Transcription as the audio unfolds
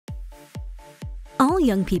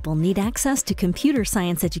young people need access to computer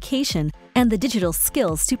science education and the digital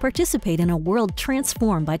skills to participate in a world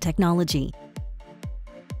transformed by technology.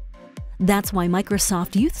 That's why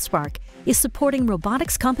Microsoft YouthSpark is supporting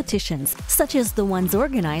robotics competitions, such as the ones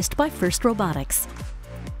organized by First Robotics.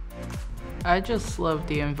 I just love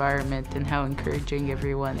the environment and how encouraging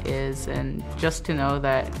everyone is, and just to know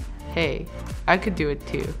that, hey, I could do it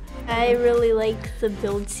too. I really like the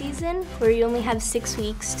build season, where you only have 6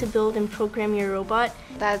 weeks to build and program your robot.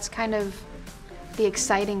 That's kind of the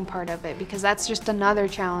exciting part of it, because that's just another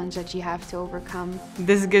challenge that you have to overcome.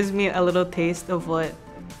 This gives me a little taste of what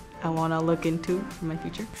I want to look into in my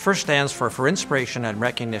future. FIRST stands for Inspiration and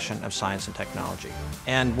Recognition of Science and Technology.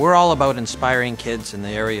 And we're all about inspiring kids in the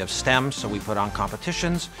area of STEM, so we put on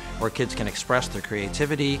competitions where kids can express their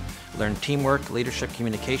creativity, learn teamwork, leadership,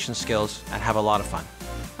 communication skills, and have a lot of fun.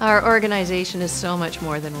 Our organization is so much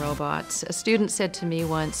more than robots. A student said to me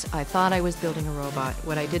once, I thought I was building a robot.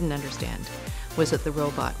 What I didn't understand was that the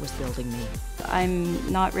robot was building me.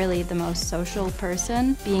 I'm not really the most social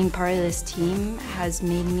person. Being part of this team has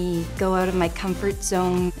made me go out of my comfort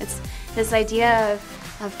zone. It's this idea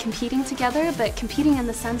of competing together, but competing in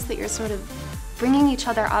the sense that you're sort of bringing each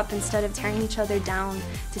other up instead of tearing each other down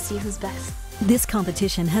to see who's best. This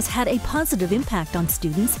competition has had a positive impact on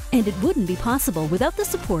students, and it wouldn't be possible without the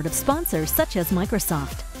support of sponsors such as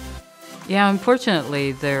Microsoft. Yeah,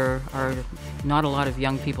 unfortunately, there are not a lot of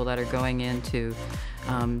young people that are going into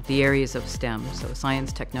the areas of STEM, so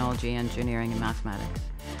science, technology, engineering, and mathematics.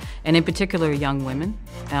 And in particular, young women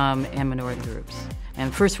and minority groups.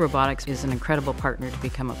 And First Robotics is an incredible partner to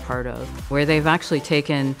become a part of, where they've actually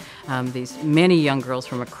taken these many young girls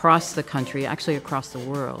from across the country, actually across the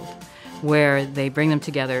world, where they bring them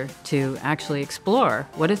together to actually explore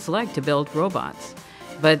what it's like to build robots.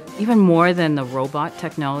 But even more than the robot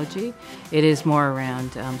technology, it is more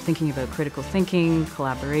around thinking about critical thinking,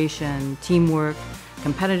 collaboration, teamwork,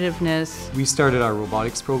 competitiveness. We started our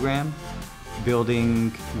robotics program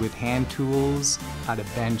building with hand tools at a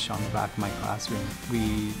bench on the back of my classroom.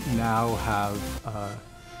 We now have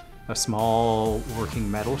a small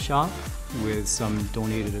working metal shop with some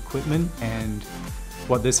donated equipment, and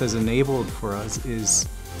what this has enabled for us is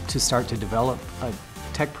to start to develop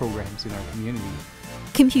tech programs in our community.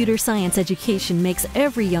 Computer science education makes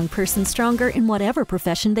every young person stronger in whatever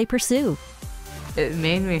profession they pursue. It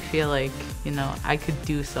made me feel like, I could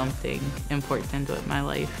do something important with my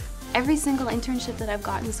life. Every single internship that I've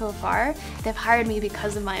gotten so far, they've hired me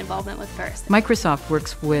because of my involvement with FIRST. Microsoft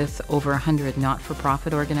works with over 100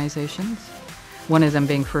 not-for-profit organizations, one of them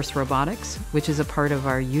being First Robotics, which is a part of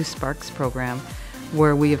our YouthSpark program,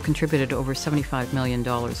 where we have contributed over $75 million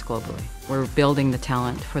globally. We're building the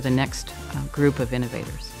talent for the next group of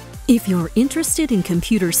innovators. If you're interested in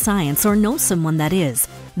computer science or know someone that is,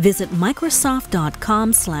 visit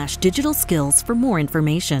Microsoft.com/digital skills for more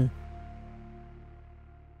information.